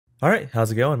Alright,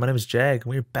 how's it going? My name is Jag,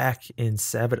 and we're back in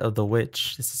Sabbat of the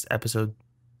Witch. This is episode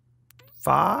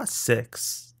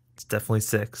 6. It's definitely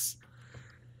 6.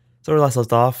 So where we last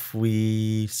left off,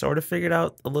 we sort of figured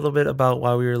out a little bit about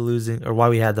why we were losing, or why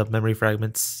we had the memory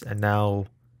fragments, and now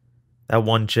that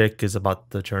one chick is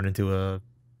about to turn into a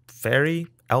fairy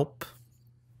elf.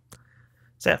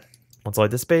 So yeah, once light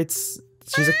dissipates,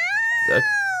 she's a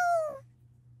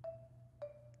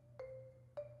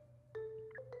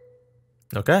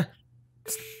okay.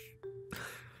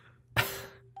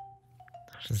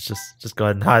 Let's just go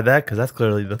ahead and hide that because that's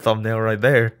clearly the thumbnail right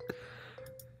there.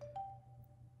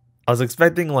 I was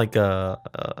expecting like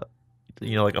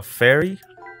like a fairy,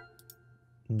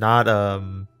 not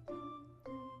a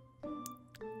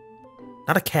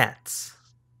cat.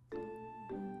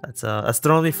 That's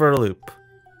throwing me for a loop.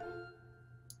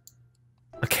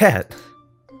 A cat.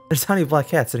 There's a tiny black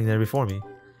cat sitting there before me.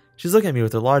 She's looking at me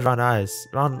with her large round eyes,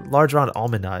 large round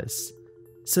almond eyes.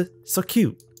 So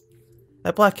cute.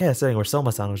 That black cat sitting where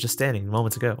Soma-san was just standing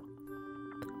moments ago.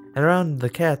 And around the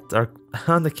cat are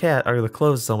the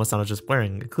clothes Soma-san was just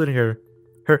wearing, including her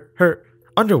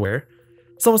underwear.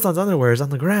 Soma-san's underwear is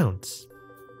on the ground.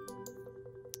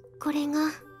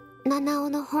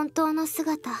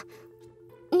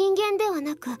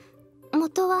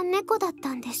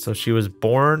 So she was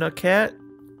born a cat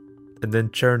and then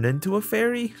turned into a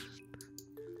fairy?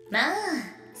 まあ、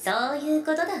そういう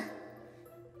ことだ。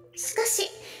しかし、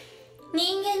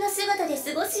人間の姿で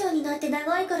過ごすようになって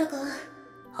長いからか、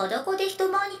裸で人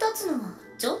前に立つのは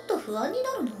ちょっと不安に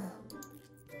なるの。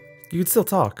You can still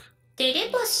talk. テレ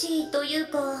パシーという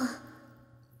か、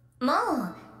ま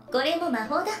あ、これも魔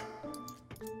法だ。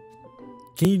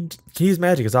Can you use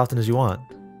magic as often as you want?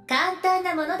 簡単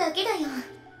なものだけだよ。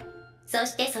そ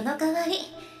してその代わり、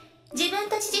自分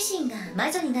たち自身が魔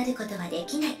女になることはで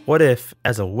きない。What if,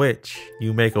 as a witch,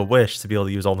 you make a wish to be able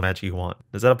to use all the magic you want?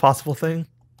 Is that a possible thing?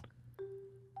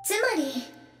 つまり、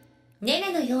ネ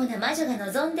ネのような魔女が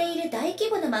望んでいる大規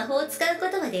模な魔法を使うこ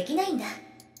とはできないんだ。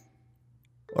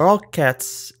Are all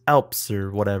cats elves or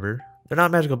whatever? They're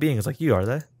not magical beings like you, are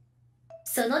they?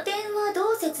 その点は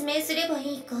どう説明すれば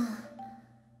いいか。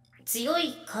強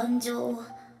い感情。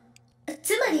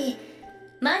つまり、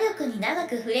魔力に長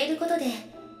く触れることで、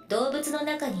動物の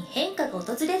中に変化が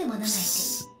訪れるものがいる。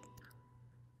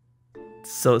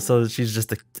So she's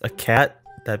just a cat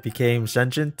that became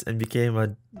sentient and became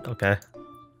a... Okay.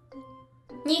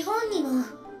 日本にも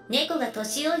猫が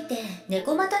年老いて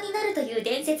猫股になるという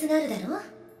伝説があるだろう。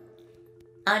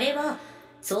あれは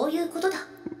そういうことだ。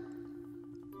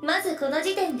まずこの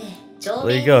時点で証明。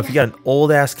There you go. If you got an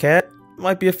old ass cat, it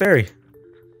might be a fairy.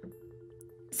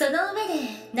 その上で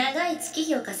長い月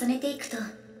日を重ねていくと、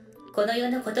この世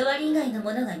の断り以外の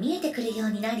ものが見えてくるよう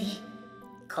になり、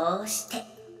こうして。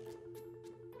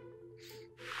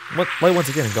Light once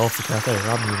again engulfs the cafe,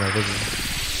 robbing you of my vision.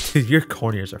 Dude, your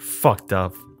corneas are fucked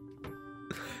up.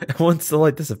 And once the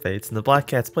light dissipates, in the black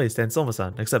cat's place stands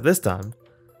Soma-san, except this time.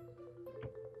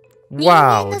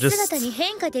 Wow, just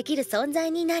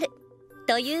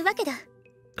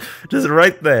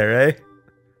right there, eh?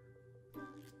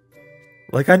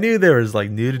 Like, I knew there was, like,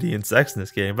 nudity and sex in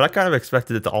this game, but I kind of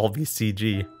expected it to all be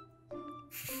CG.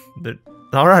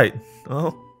 Alright,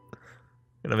 well,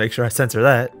 gonna make sure I censor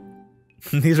that.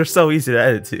 These are so easy to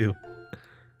edit, too.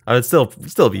 I would still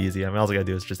be easy. I mean, all I gotta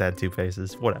do is just add 2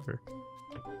 faces. Whatever.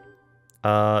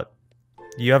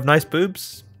 You have nice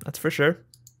boobs, that's for sure.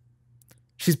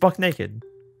 She's buck naked.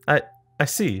 I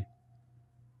see.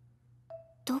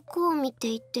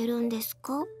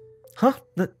 Huh?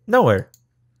 Nowhere.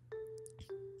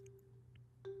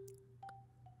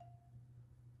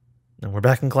 And we're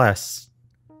back in class.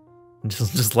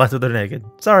 Just left with her naked.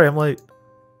 Sorry, I'm late.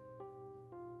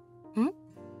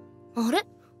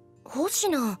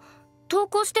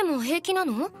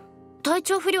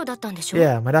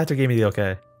 Yeah, my doctor gave me the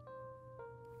okay.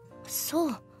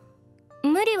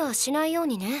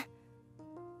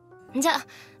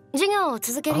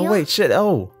 Oh wait, shit.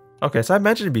 Oh, okay. So I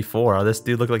mentioned it before. How this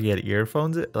dude looked like he had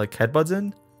earphones, like headbuds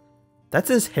in. That's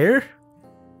his hair.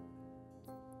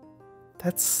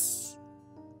 That's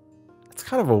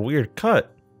kind of a weird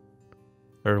cut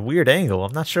or a weird angle.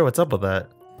 I'm not sure what's up with that.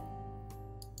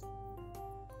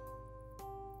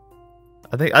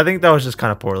 I think that was just kind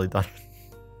of poorly done.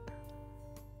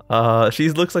 She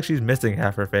looks like she's missing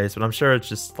half her face, but I'm sure it's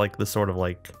just like the sort of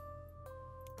like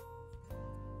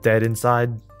dead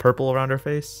inside purple around her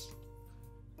face.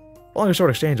 Following a short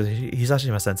exchange with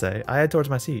Hisashima-sensei, I head towards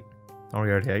my seat. Are we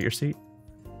already at your seat?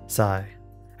 Sigh.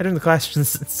 Entering the classroom,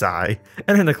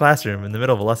 Entering the classroom in the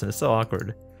middle of a lesson is so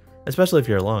awkward, especially if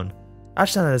you're alone.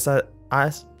 Ashitana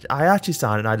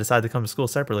Ayachi-san and I decided to come to school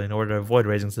separately in order to avoid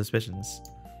raising suspicions.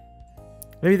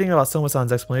 Maybe thinking about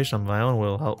Soma-san's explanation on my own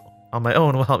will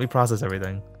help me process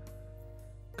everything.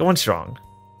 Going strong.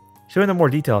 She went into more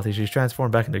detail after she's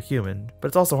transformed back into a human, but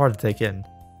it's also hard to take in.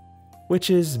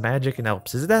 Witches, magic, and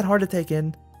elves. Is it that hard to take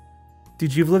in?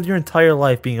 Dude, you've lived your entire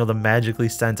life being able to magically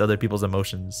sense other people's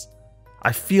emotions.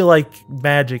 I feel like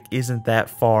magic isn't that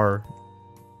far,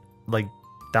 like,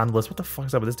 down the list. What the fuck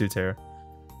is up with this dude's hair?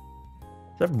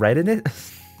 Is that red in it?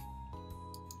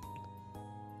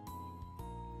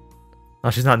 Oh,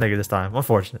 she's not naked this time.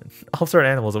 Unfortunate. Elves are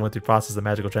animals that went through the process of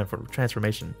magical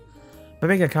transformation. By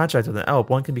making a contract with an elf,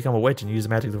 one can become a witch and use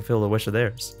magic to fulfill the wish of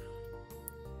theirs.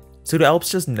 So do elves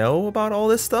just know about all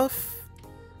this stuff?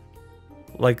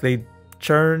 Like, they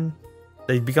churn,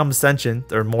 they become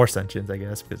sentient, or more sentient, I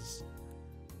guess, because...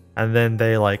 And then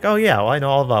they like, oh yeah, well, I know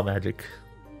all about magic.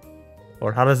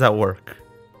 Or how does that work?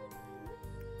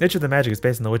 The nature of the magic is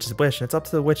based on the witch's wish, and it's up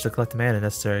to the witch to collect the mana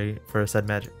necessary for said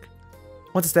magic.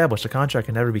 Once established, a contract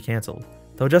can never be cancelled,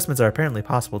 though adjustments are apparently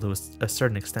possible to a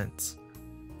certain extent.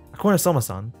 According to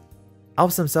Soma-san,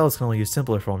 elves themselves can only use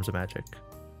simpler forms of magic.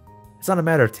 It's not a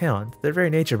matter of talent, their very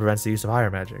nature prevents the use of higher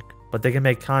magic, but they can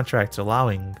make contracts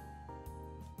allowing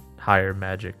higher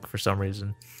magic for some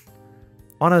reason.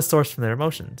 Mana is sourced from their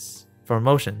emotions. From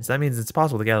emotions, that means it's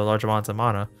possible to gather large amounts of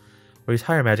mana or use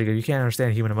higher magic if you can't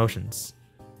understand human emotions.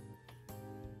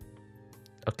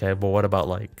 Okay, but what about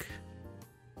like...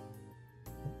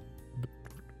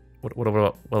 What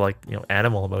about, well, like, you know,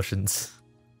 animal emotions?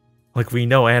 Like, we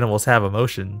know animals have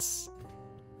emotions.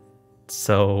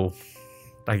 So,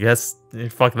 I guess,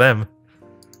 fuck them.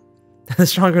 The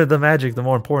stronger the magic, the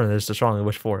more important it is to strongly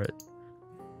wish for it.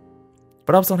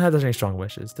 But elves don't have any strong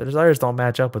wishes. Their desires don't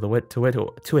match up with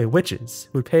to a witch's,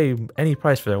 who would pay any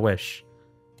price for their wish.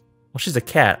 Well, she's a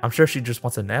cat. I'm sure she just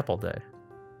wants a nap all day.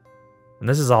 And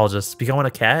this is all just becoming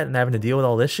a cat and having to deal with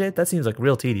all this shit? That seems like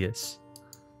real tedious.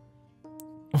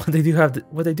 What they do have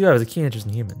is a keen interest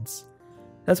in humans.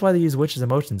 That's why they use witches'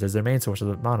 emotions as their main source of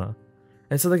the mana,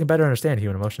 and so they can better understand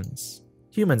human emotions.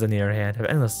 Humans, on the other hand, have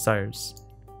endless desires.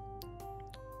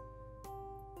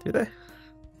 Do they?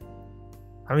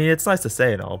 I mean, it's nice to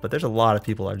say and all, but there's a lot of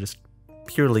people that are just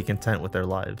purely content with their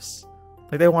lives.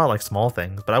 Like, they want, like, small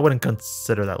things, but I wouldn't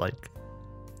consider that, like...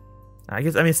 I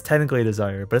mean, it's technically a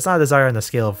desire, but it's not a desire on the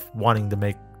scale of wanting to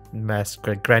make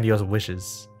grandiose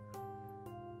wishes.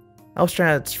 Elves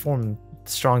transform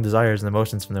strong desires and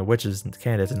emotions from their witches and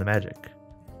candidates into magic.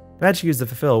 The magic used to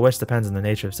fulfill a wish depends on the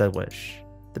nature of said wish.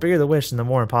 The bigger the wish and the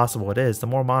more impossible it is, the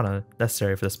more mana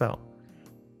necessary for the spell.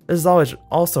 This is always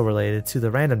also related to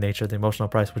the random nature of the emotional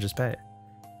price witches pay.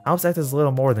 Elves act as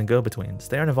little more than go-betweens.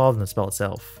 They aren't involved in the spell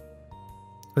itself.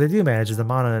 What they do manage is the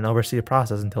mana and oversee the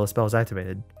process until the spell is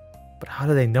activated. But how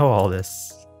do they know all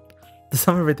this? To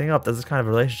sum everything up, that's the kind of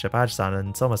relationship Aji-san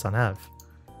and Soma-san have.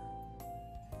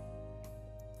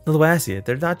 The way I see it,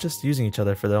 they're not just using each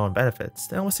other for their own benefits.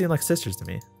 They almost seem like sisters to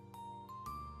me.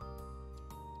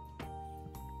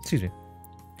 Excuse me.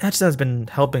 Aji-san has been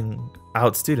helping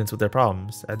out students with their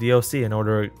problems at the OC in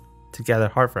order to gather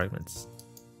heart fragments. ...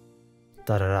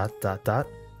 I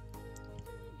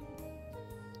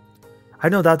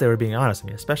had no doubt they were being honest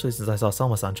with me, especially since I saw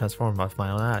Soma-san transform with my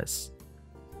own eyes.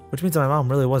 Which means that my mom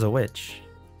really was a witch.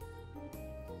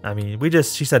 I mean,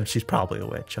 she said she's probably a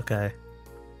witch, okay?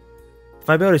 If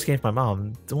my abilities came from my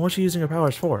mom, then what was she using her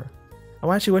powers for? And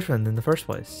why did she wish for them in the first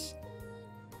place?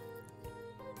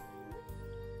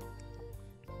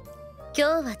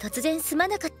 今日は突然すま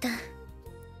なかった。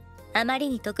あまり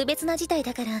に特別な事態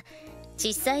だから、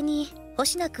実際に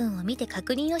星名くんを見て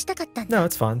確認をしたかったんだ。No,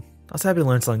 it's fun. I was happy to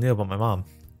learn something new about my mom.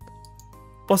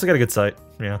 Plus, I got a good sight,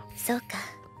 yeah. そうか。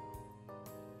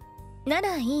な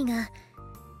らいいが、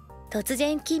突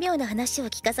然奇妙な話を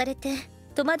聞かされて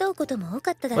戸惑うことも多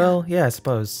かっただろう。Well, yeah, I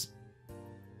suppose.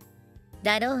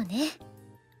 だろうね。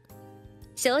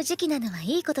正直なのは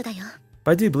いいことだよ。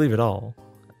But I do believe it all.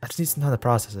 I just need some time to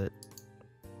process it.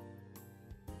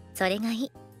 それがい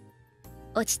い。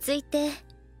落ち着いて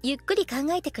ゆっくり考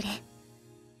えてくれ。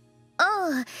あ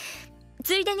あ、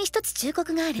ついでに一つ忠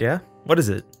告がある。Yeah? What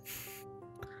is it?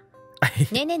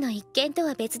 ネネの一件と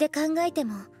は別で考えて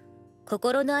も、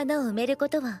心の穴を埋めるこ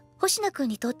とは星名くん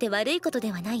にとって悪いこと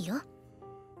ではないよ。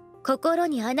心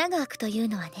に穴が開くという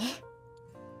のはね、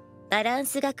バラン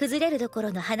スが崩れるどこ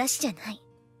ろの話じゃない。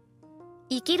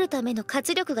生きるための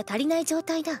活力が足りない状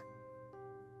態だ。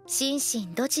心身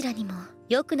どちらにも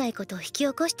良くないことを引き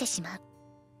起こしてしまう。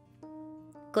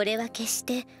これは決し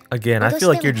て。Again, I feel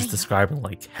like you're just describing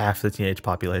like half the teenage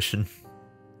population. ...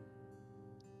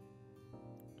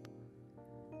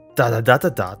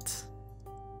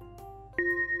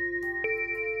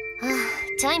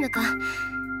チャイムか。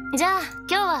じゃあ今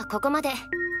日はここまで。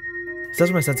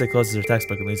 Sejima Sensei closes her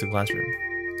textbook and leaves the classroom.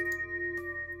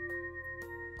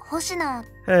 星名、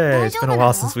 Hey, it's been a while 大丈夫な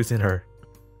の？ since we've seen her.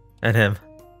 And him.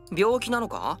 病気なの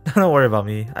か？ Don't worry about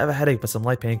me. I have a headache, but some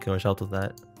light painkillers helped with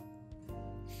that.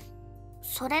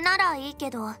 それならいいけ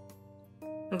ど。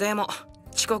でも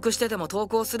遅刻してでも登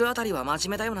校するあたりは真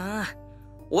面目だよな。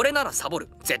俺ならサボる、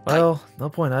絶対。 Well,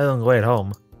 no point idling away at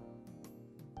home.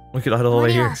 We could idle 無 away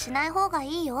理 here. はしない方がい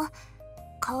いよ。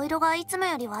顔色がいつも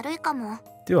より悪いかも。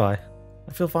Do I?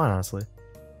 I feel fine, honestly.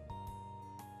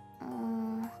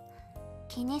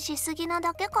 気にしすぎな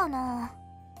だけかな。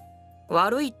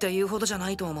悪いって言うほどじゃな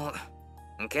いと思う。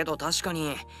けど確か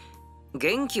に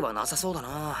元気はなさそうだ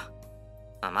な。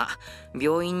まあ、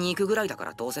病院に行くぐらいだか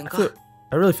ら当然か。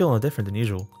I really feel no different than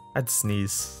usual. I had to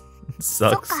sneeze. It そ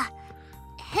っ sucks. か。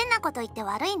変なこと言って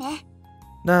悪いね。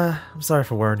Nah, I'm sorry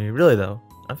for worrying you. Really though,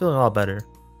 I'm feeling a lot better.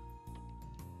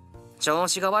 調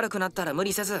子が悪くなったら無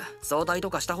理せず早退と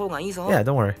かした方がいいぞ。 Yeah,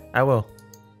 don't worry. I will.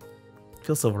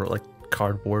 Feels so like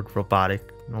cardboard, robotic.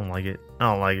 I don't like it.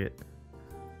 I don't like it.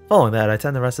 Following that, I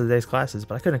attend the rest of the day's classes,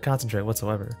 but I couldn't concentrate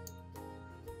whatsoever.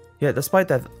 Yet,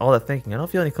 despite all that thinking, I don't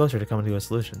feel any closer to coming to a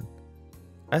solution.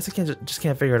 I guess I just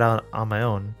can't figure it out on my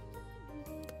own.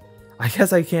 I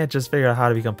guess I can't just figure out how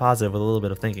to become positive with a little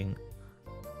bit of thinking.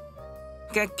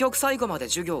 結局最後まで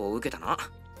授業を受けたな。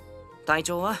体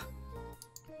調は？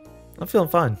 I'm feeling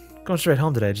fine. Going straight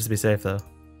home today just to be safe though.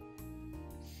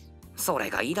 それ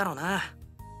がいいだろうな。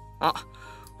あ、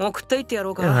送っていってや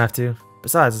ろう You don't か。 have to.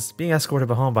 Besides, being escorted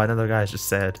home by another guy is just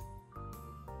sad.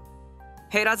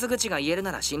 減らず口が言える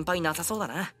なら心配なさそうだ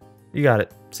な。 You got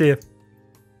it. See you.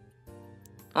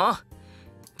 あ、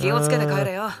気をつけて帰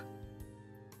れよ。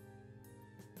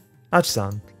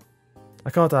Achi-san.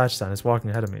 I called Achi-san is walking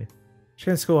ahead of me. She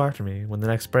came to school after me when the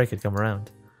next break had come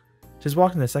around. She's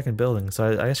walking to the second building, so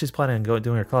I guess she's planning on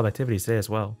doing her club activities today as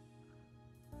well.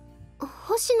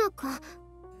 星名く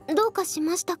ん、どうかし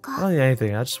ました I か？ don't need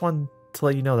anything. I just wanted to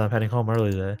let you know that I'm heading home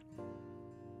early today.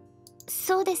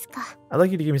 そうですか。 I'd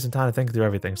like you to give me some time to think through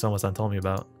everything Soma-san told me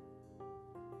about.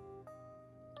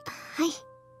 は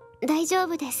い、大丈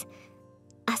夫です。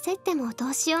焦ってもど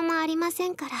うしようもありませ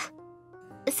んか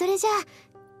ら。それじゃあ、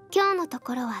今日のと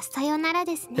ころはさよなら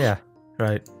ですね。 Yeah,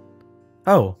 right.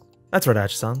 Oh, that's right,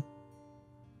 Achi-san.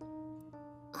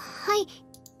 はい、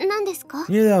何ですか？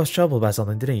 You knew that I was troubled by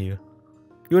something, didn't you?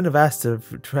 You wouldn't have asked to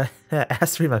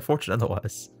read my fortune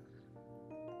otherwise.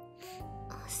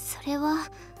 それは、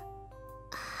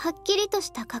はっきりと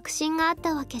した確信があっ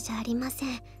たわけじゃありませ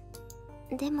ん。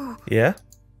でも、 Yeah?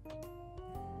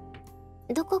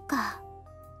 どこか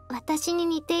私に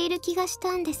似ている気がし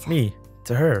たんです。 Me,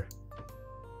 to her.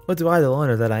 What do I, the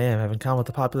loner that I am, have in common with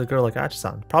a popular girl like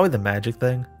Achi-san? Probably the magic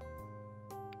thing.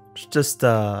 Just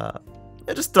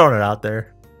throwing it out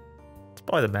there. It's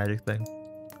probably the magic thing.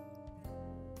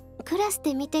 クラス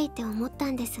で見ていて思った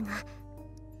んですが、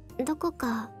どこ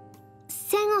か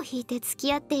線を引いて付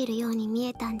き合っているように見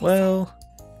えたんです。 Well,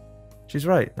 she's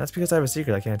right. That's because I have a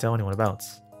secret I can't tell anyone about.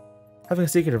 Having a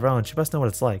secret of her own, she must know what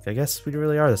it's like. I guess we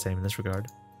really are the same in this regard.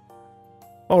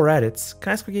 While we're at it, can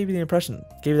I ask what gave you that impression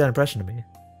to me?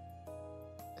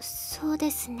 そう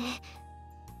ですね。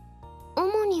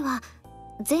主には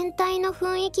全体の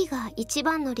雰囲気が一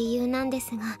番の理由なんで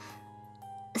すが、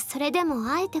それで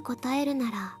もあえて答えるな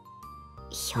ら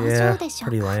表 Yeah, 情でしょう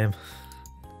pretty か。 lame.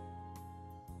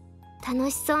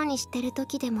 楽しそうにしてる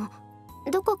時でも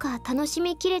どこか楽し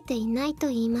みきれていないと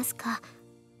言いますか、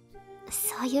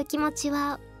そういう気持ち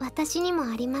は私にも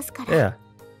ありますから。 Yeah,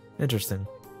 interesting.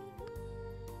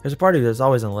 There's a party that's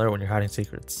always on alert when you're hiding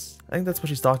secrets. I think that's what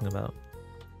she's talking about.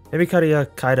 Maybe Kariya,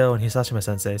 Kaido, and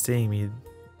Hisashima-sensei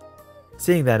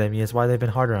seeing that in me is why they've been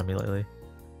harder on me lately.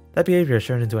 That behavior has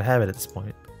turned into a habit at this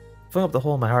point. Filling up the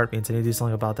hole in my heart means I need to do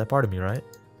something about that part of me, right?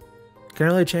 Can I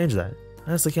really change that?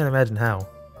 I honestly can't imagine how.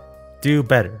 Do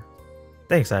better.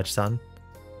 Thanks, Achi-san.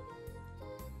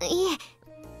 いえ、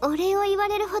お礼を言わ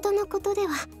れるほどのことで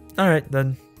は。 Alright,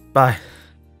 then. Bye.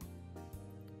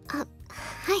 は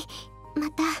い、ま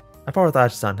た。 I part with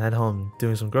Achi-san and head home,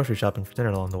 doing some grocery shopping for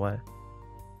dinner along the way.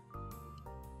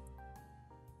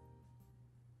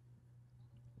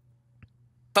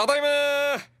 ただいま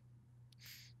ー。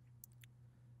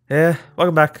 Yeah,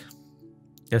 welcome back.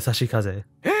 Yosashi Kaze.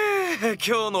 今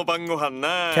日の晩ご飯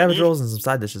な。 Cabbage rolls and some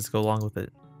side dishes to go along with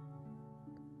it.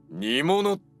 煮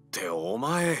物ってお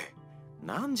前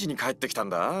何時に帰ってきたん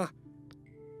だ？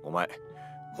お前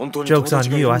本当に友 Joke's 達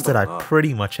on がい you, る I んだ said ろ I うな。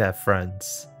 pretty much have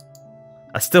friends.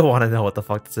 I still want to know what the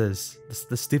fuck this is.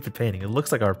 This stupid painting. It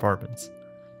looks like our apartments.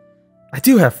 I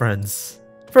do have friends.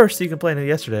 First, you complained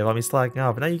yesterday about me slacking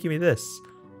off, but now you give me this.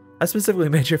 I specifically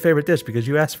made your favorite dish because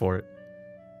you asked for it.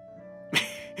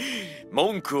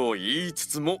 文句を言いつ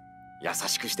つも優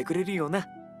しくしてくれるよな。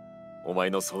お前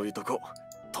のそういうとこ、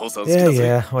父さん好き Yeah, だぜ。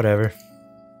 yeah, whatever.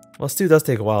 Well, stew does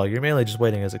take a while. You're mainly just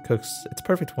waiting as it cooks. It's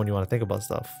perfect when you want to think about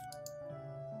stuff.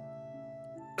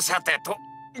 さてと、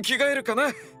着替えるかな。お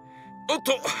っ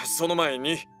と、その前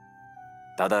に。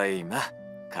ただいま、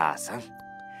母さん。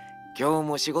今日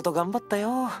も仕事頑張った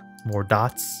よ。More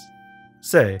dots?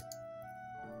 Say,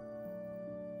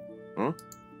 な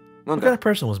ん what kind だ of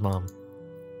person was mom?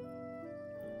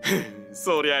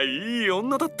 そりゃいい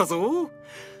女だったぞ。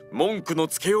文句の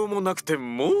つけようもなくて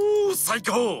もう最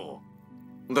高。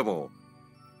でも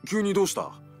急にどうし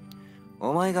た？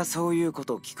お前がそういうこ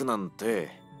と聞くなんて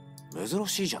珍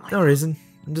しいじゃない。 No reason.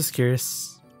 I'm just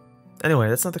curious. Anyway,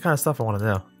 that's not the kind of stuff I want to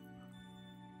know.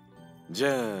 じ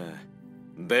ゃあ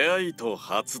出会いと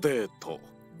初デート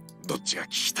どっちが聞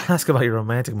きたい？ Ask about your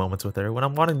romantic moments with her. What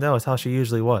I'm wanting to know is how she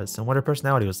usually was and what her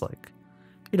personality was like.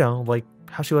 You know, like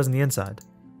how she was on the inside.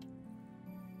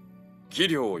 器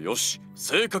量よし、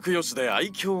性格よしで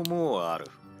愛嬌もある。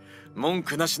文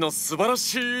句なしの素晴ら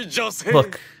しい女性。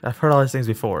 Look, I've heard all these things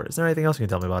before. Is there anything else you can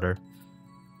tell me about her?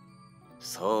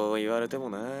 そう言われても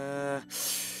な。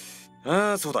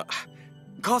ああ、そうだ。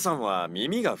母さんは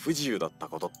耳が不自由だった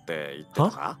ことって言ってた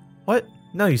か？ What?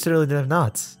 No, you said earlier didn't have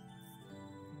knots.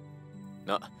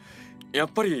 や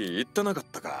っぱり言ってなかっ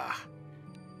たか。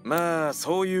まあ、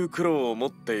そういう苦労を持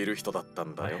っている人だった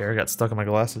ん My だよ。 hair got stuck in my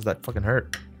glasses. That fucking hurt.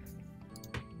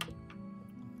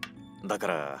 だか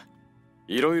ら、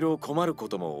いろいろ困るこ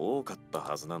とも多かった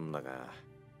はずなんだが、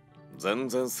全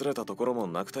然すれたところも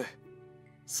なくて、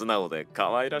素直で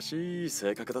可愛らしい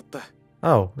性格だった。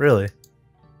 Oh, really?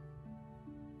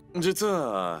 実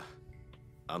は、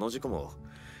あの事故も、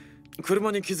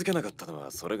車に気づけなかったの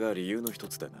はそれが理由の一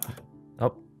つでな。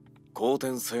Oh. 後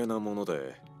天性なもの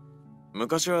で、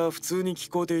昔は普通に聞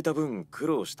こえていた分苦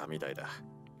労したみたいだ。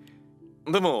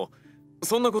でも、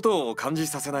そんなことを感じ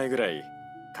させないぐらい、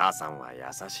母さんは優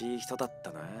しい人だっ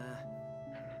たな。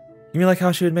 You mean like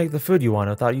how she would make the food you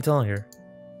want without you telling her?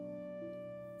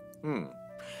 うん。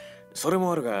それ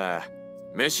もあるが、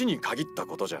飯に限った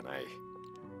ことじゃない。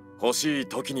欲しい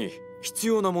時に必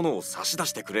要なものを差し出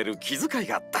してくれる気遣い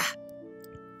があった。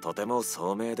とても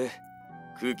聡明で、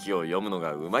空気を読むの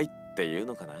がうまいっていう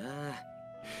のかな。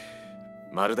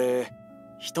まるで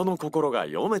人の心が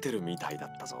読めてるみたいだ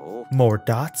ったぞ。 More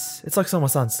dots? It's just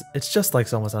like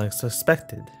someone's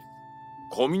unsuspected.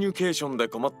 コミュニケーションで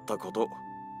困ったこと、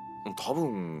多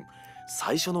分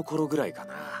最初の頃ぐらいか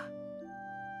な。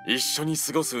一緒に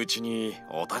過ごすうちに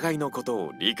お互いのこと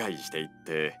を理解していっ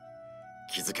て、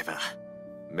気づけば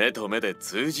目と目で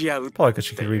通じ合うって Probably because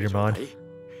she could い read う your 状 mind. 態。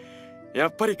や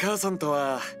っぱり母さんと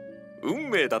は運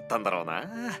命だったんだろうな。 I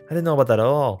didn't know about that at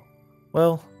all.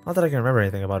 Well, not that I can remember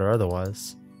anything about her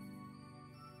otherwise.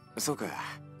 そうか。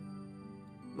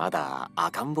まだ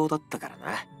赤ん坊だったから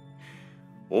な。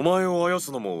お前をあや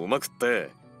すのもうまくっ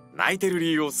て、泣いてる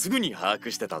理由をすぐに把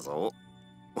握してたぞ。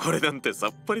俺なんてさ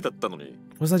っぱりだったのに。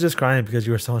 Wasn't I just crying because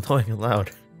you were so annoying and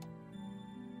loud?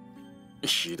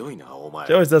 ひどいな、お前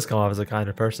She。always does come off as a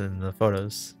kinder person in the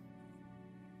photos.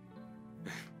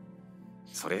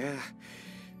 そりゃ、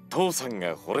父さん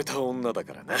が惚れた女だ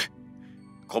からな。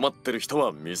困ってる人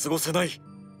は見過ごせない。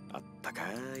あったか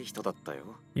い人だったよ。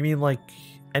 You mean like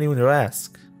anyone who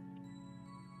asks?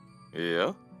 い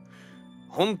や、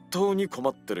本当に困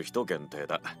ってる人限定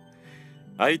だ。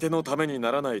相手のために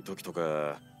ならない時と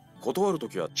か、断る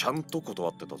時はちゃんと断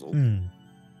ってたぞ。Hmm.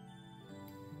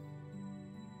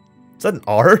 Is that an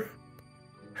R?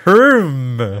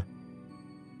 Herm.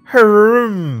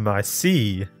 I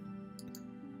see.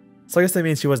 So I guess that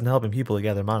means she wasn't helping people to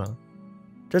gather mana.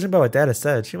 Judging by what Dad has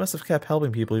said, she must have kept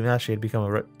helping people even after she had become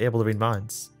able to read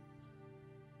minds.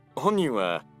 本人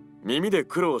は耳で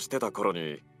苦労してた頃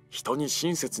に人に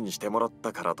親切にしてもらっ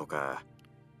たからとか、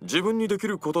自分にでき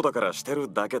ることだからして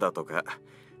るだけだとか、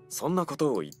そんなこ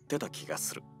とを言ってた気が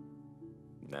する。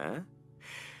な？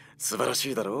素晴ら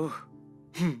しいだろう。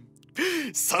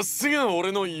さすが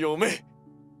俺の嫁。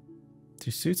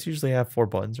 Do suits usually have 4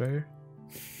 buttons right here?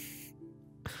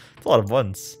 It's a lot of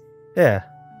buttons. Yeah,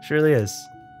 surely is.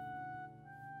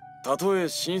 たとえ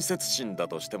親切心だ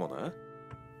としてもな、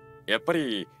やっぱ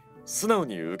り素直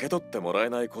に受け取ってもらえ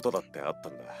ないことだってあった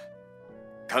んだ。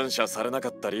感謝されなか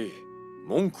ったり、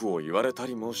文句を言われた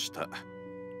りもした。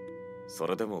そ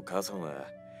れでも母さんは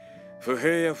不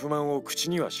平や不満を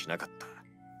口にはしなかった。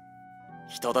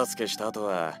人助けした後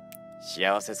は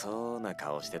幸せそうな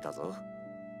顔してたぞ。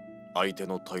相手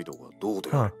の態度がどう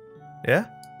である。Yeah?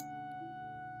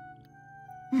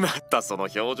 またその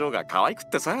表情が可愛くっ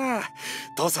てさ。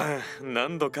父さん、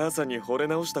何度母さんに惚れ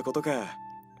直したことか。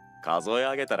数え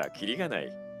上げたらキリがない。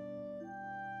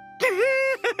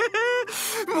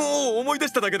もう思い出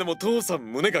しただけでも父さ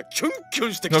ん胸がキュンキュ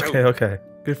ンしてきちゃう。Okay, okay.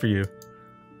 Good for you.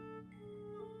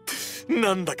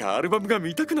 なんだかアルバムが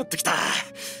見たくなってきた。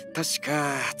確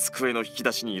か机の引き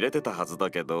出しに入れてたはず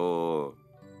だけど。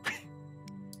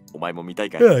お前も見たい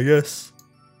かい？ Yeah, I guess.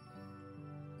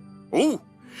 おう、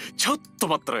ちょっと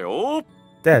待ったらよ。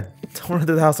Dad, don't run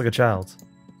through the house like a child.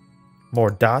 More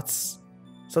dots?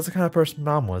 So that's the kind of person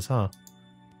Mom was, huh?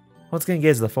 Once again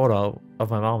gazed at the photo of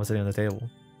my mom sitting on the table.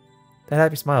 That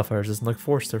happy smile of hers doesn't look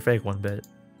forced or fake one bit.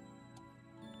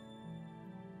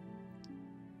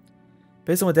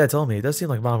 Based on what Dad told me, it does seem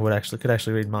like Mom could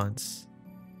actually read minds.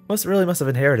 Must have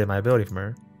inherited my ability from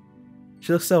her.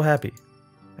 She looks so happy.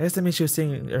 I guess that means she was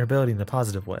seeing her ability in a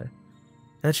positive way. And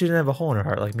that she didn't have a hole in her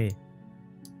heart like me.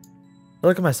 I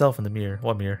look at myself in the mirror.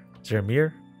 What mirror? Is there a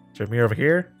mirror? Is there a mirror over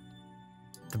here?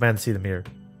 Demand to see the mirror.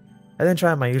 I then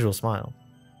try my usual smile.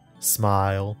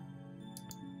 Smile.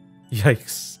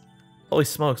 Yikes. Holy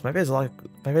smokes, my face is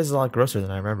a lot grosser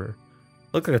than I remember.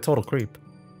 I look like a total creep.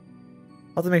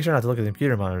 I'll have to make sure not to look at the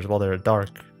computer monitors while they're dark.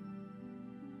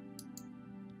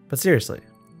 But seriously,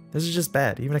 this is just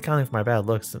bad. Even accounting for my bad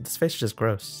looks, this face is just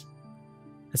gross.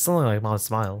 It's something like Mom's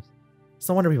smile. It's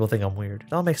no wonder people think I'm weird.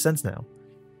 It all makes sense now.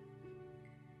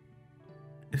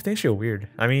 Who thinks you're weird?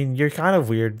 I mean, you're kind of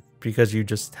weird because you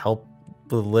just help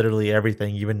with literally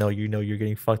everything, even though you know you're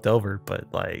getting fucked over. But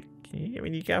like, I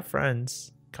mean, you got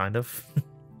friends, kind of.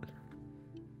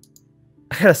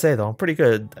 I gotta say though, I'm pretty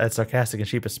good at sarcastic and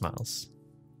sheepish smiles.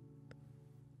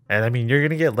 And I mean, you're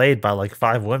gonna get laid by like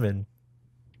 5 women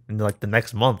in like the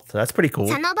next month. That's pretty cool.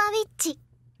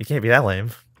 You can't be that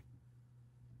lame.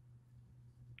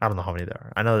 I don't know how many there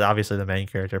are. I know that obviously the main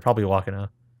character, probably Wakana.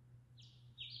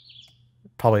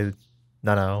 Probably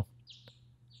Nano.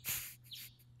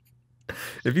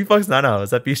 If he fucks Nano, is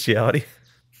that bestiality?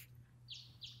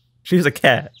 She's a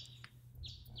cat.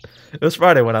 It was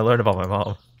Friday when I learned about my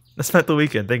mom. I spent the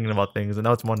weekend thinking about things, and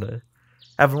now it's Monday.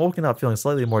 Having woken up feeling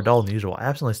slightly more dull than usual, I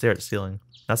absently stare at the ceiling.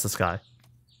 That's the sky.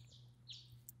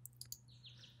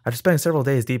 After spending several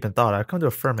days deep in thought, I've come to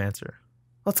a firm answer.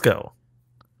 Let's go.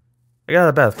 I got out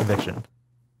of bed with conviction.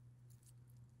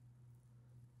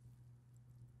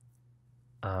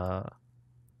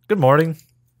 Good morning.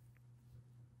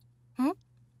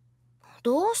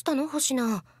 どうしたの星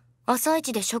名？朝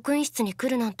一で職員室に来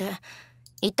るなんて。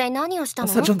一体何をしたの？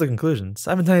 Let's not jump to conclusions.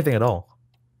 I haven't done anything at all.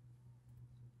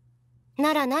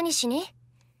 なら何しに？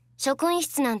職員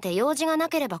室なんて用事がな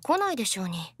ければ来ないでしょう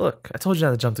に。Look, I told you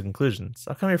not to jump to conclusions.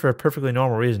 I'll come here for a perfectly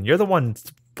normal reason. You're the one,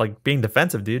 like, being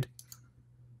defensive, dude.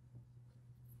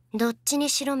 どっちに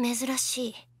しろ珍し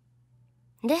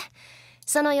い。で、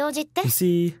その用事って？ You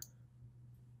see...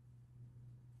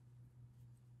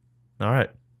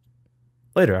 Alright.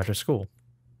 Later, after school.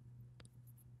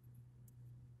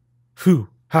 Hoo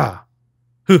ha.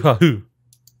 Hoo ha hoo.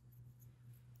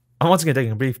 I'm once again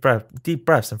taking deep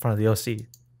breaths in front of the OC.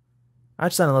 I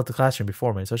just left the classroom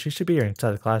before me, so she should be here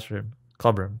inside the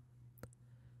clubroom.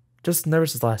 Just as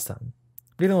nervous as last time.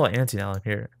 I'm getting a little antsy now I'm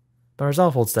here. My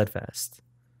resolve holds steadfast.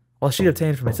 While a sheet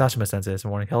obtained from Mitashima Sensei this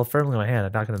morning held firmly in my hand, I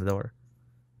knocked on the door.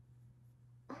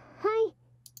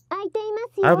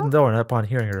 I opened the door and upon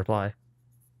hearing her reply.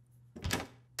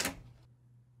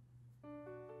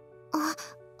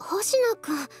 星野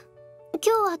くん、今日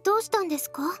はどうしたんです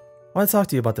か？ I want to talk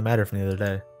to you about the matter from the other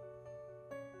day.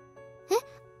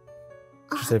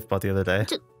 She said about the other day.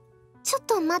 ちょっ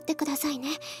と待ってください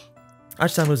ね。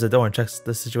Archie moves to the door and checks out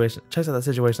the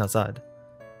situation outside.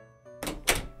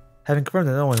 Having confirmed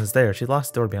that no one is there, she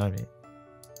locks the door behind me.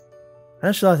 I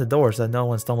know she locked the door so that no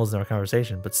one stumbles into our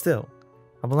conversation, but still,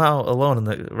 I'm now alone in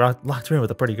the locked room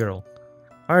with a pretty girl.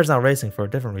 My heart is now racing for a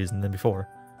different reason than before.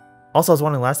 Also, I was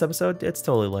wondering last episode, it's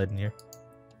totally light in here.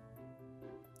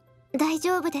 大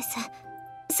丈夫です。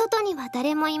外には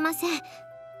誰もいません。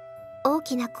大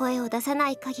きな声を出さな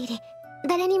い限り、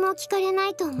誰にも聞かれな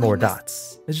いと思いま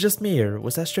す。More dots. It's just me, or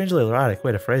was that strangely erotic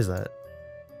way to phrase that?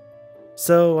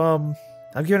 So,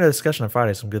 I've given a discussion on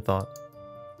Friday some good thought.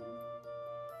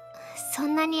 そ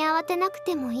んなに慌てなく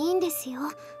てもいいんですよ。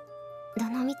ど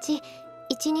のみち、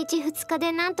1日2日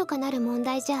でなんとかなる問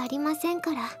題じゃありません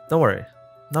から。Don't worry.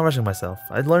 I'm not rushing myself.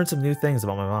 I'd learned some new things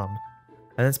about my mom.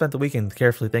 I then spent the weekend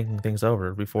carefully thinking things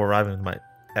over before arriving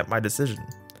at my decision.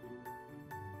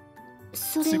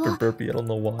 それ Super は burpy, I don't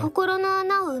know why. 心の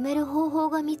穴を埋める方法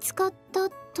が見つかった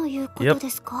ということで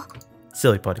すか？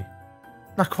 Silly putty.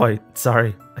 Not quite.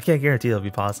 Sorry. I can't guarantee it'll be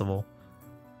possible.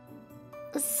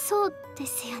 そうで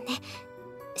すよね。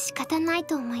しか方ない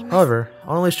と思います。 However,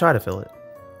 I'll always try to fill it.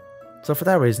 So for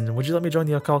that reason, would you let me join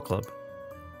the occult club?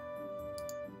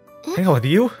 Hang on with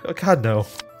you? Oh god, no.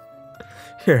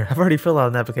 Here, I've already filled out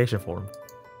an application form.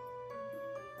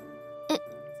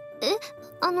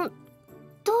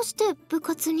 どうして部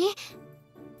活に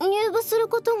入部する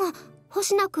ことが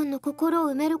星名くんの心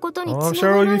を埋めることにつ Oh, な I'm が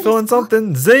sure る we'll ん be です feeling か？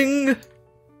 something. Zing!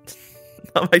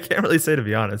 I can't really say to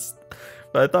be honest,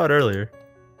 but I thought earlier.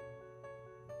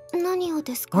 何を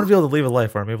です I want か？ to be able to live a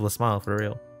life where I'm able to smile for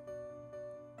real.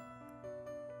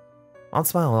 I'm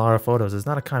smiling in a lot of photos is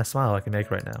not a kind of smile I can make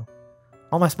right now.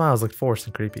 All my smiles look forced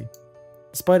and creepy.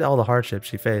 Despite all the hardships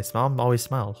she faced, Mom always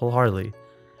smiled wholeheartedly,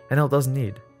 and it doesn't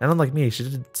need. And unlike me, she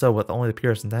did so with only the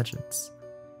purest intentions.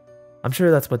 I'm sure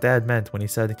that's what Dad meant when he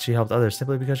said she helped others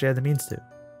simply because she had the means to.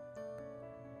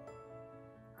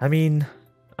 I mean,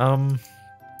 I've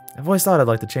always thought I'd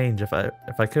like to change if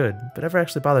I could, but never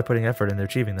actually bothered putting effort into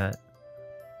achieving that.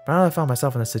 But now that I found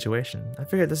myself in this situation, I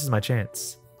figured this is my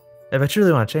chance. If I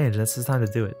truly want to change, this is the time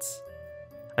to do it.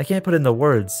 I can't put it into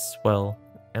words, well,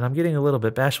 and I'm getting a little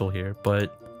bit bashful here,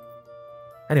 but...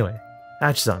 Anyway,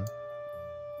 Achi-san.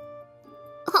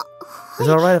 Is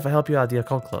it alright if I help you out at the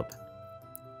occult club?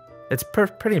 It's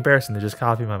pretty embarrassing to just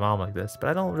copy my mom like this, but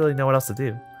I don't really know what else to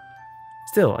do.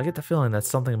 Still, I get the feeling that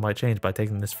something might change by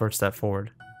taking this first step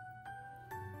forward.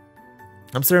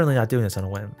 I'm certainly not doing this on a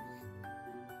whim.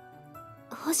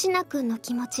 星名くんの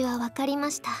気持ちは分かり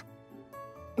ました。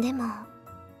でも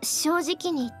正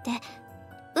直に言って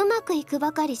うまくいく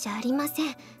ばかりじゃありま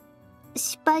せん。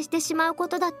失敗してしまうこ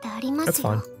とだってありま That's すよ。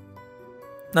 fine.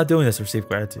 Not doing this to receive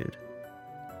gratitude.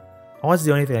 I want to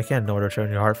do anything I can in order to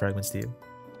return your heart fragments to you.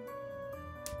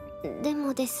 で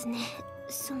もですね、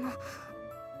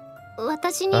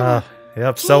私には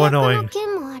Yep, 契 so 約の annoying.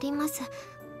 件もあります。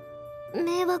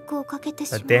迷惑をかけて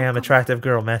し A まうか damn も。 attractive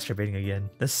girl masturbating again.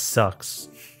 This sucks.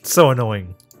 So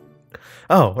annoying.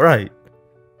 Oh, right.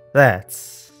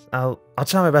 That's... I'll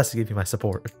try my best to give you my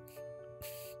support.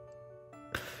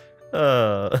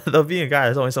 Though being a guy,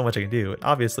 there's only so much I can do.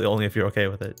 Obviously, only if you're okay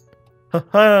with it.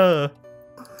 Haha!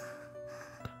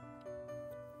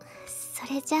 そ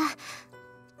れじゃあ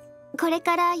これ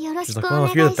からよろし She's く like, お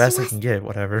well, 願 if い you're し the ま best I す。 can get,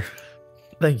 whatever.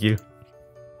 Thank you.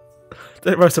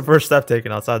 That marks the first step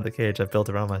taken outside the cage I've built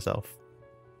around myself.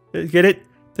 Get it?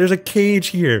 There's a cage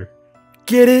here.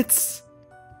 Get it?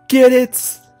 Get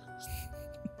it?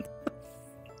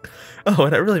 Oh,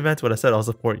 and I really meant what I said. I'll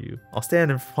support you. I'll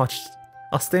stand and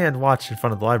watch in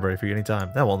front of the library for you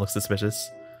anytime. That won't look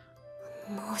suspicious.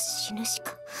 もう死ぬし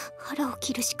か腹を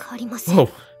切るしかありません。 Whoa,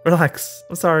 relax.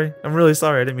 I'm sorry. I'm really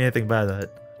sorry. I didn't mean anything bad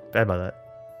by that.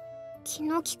 気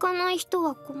の利かない人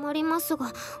は困りますが、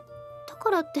だ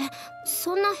からって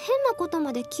そんな変なこと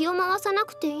まで気を回さな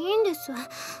くていいんです。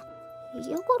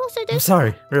嫌がらせ I'm です。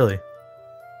 sorry, really.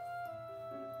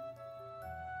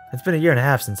 It's been a year and a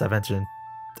half since I've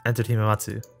entered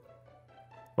Himamatsu.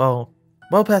 Well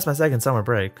past my second summer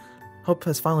break, hope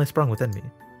has finally sprung within me.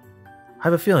 I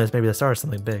have a feeling it's maybe the start of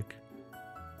something big.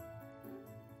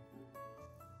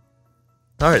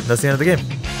 Alright, that's the end of the game.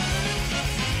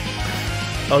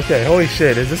 Okay, holy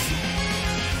shit, is this...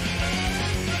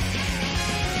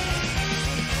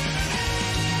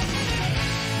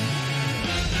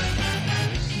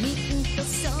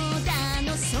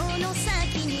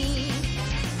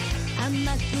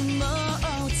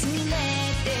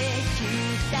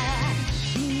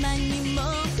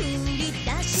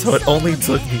 So it only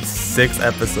took me 6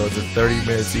 episodes of 30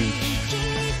 minutes each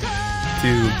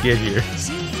to get here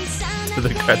to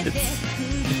the credits,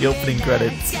 the opening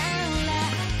credits.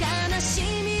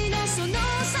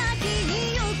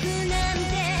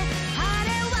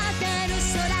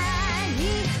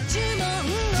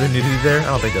 Is there nudity there? I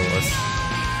don't think there was.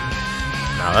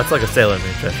 No, that's like a Sailor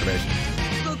Moon transformation.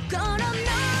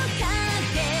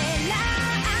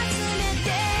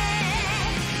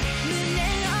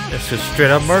 It's just straight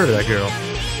up murder that girl.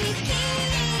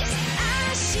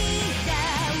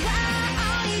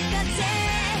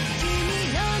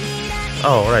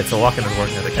 Oh, right, so Walken is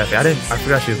working at the cafe. I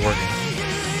forgot she was working.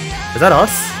 Is that us?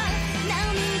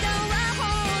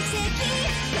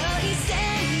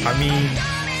 I mean,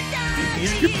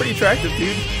 you're pretty attractive,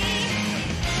 dude.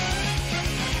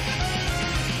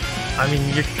 I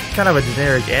mean, you're kind of a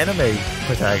generic anime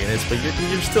protagonist, but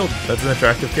you're still, that's an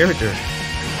attractive character.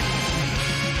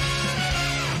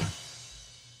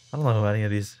 I don't know who any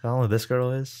of these, I don't know who this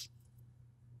girl is.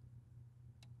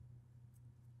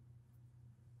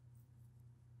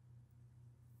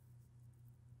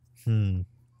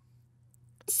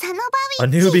 A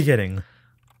new beginning.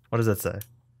 What does that say?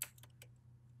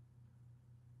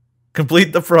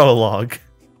 Complete the prologue.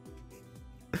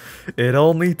 It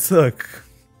only took,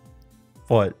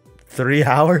 what, 3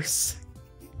 hours?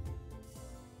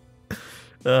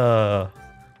 I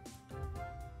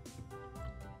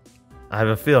have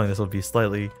a feeling this will be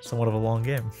somewhat of a long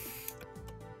game.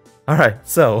 Alright,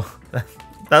 so, now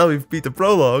that we've beat the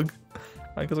prologue,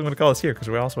 I guess I'm going to call this here because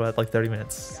we're also at like 30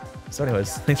 minutes. So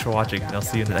anyways, thanks for watching, and I'll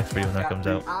see you in the next video when that comes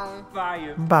out.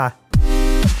 Bye!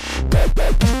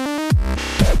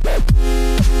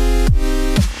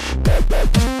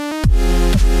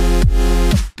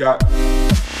 Got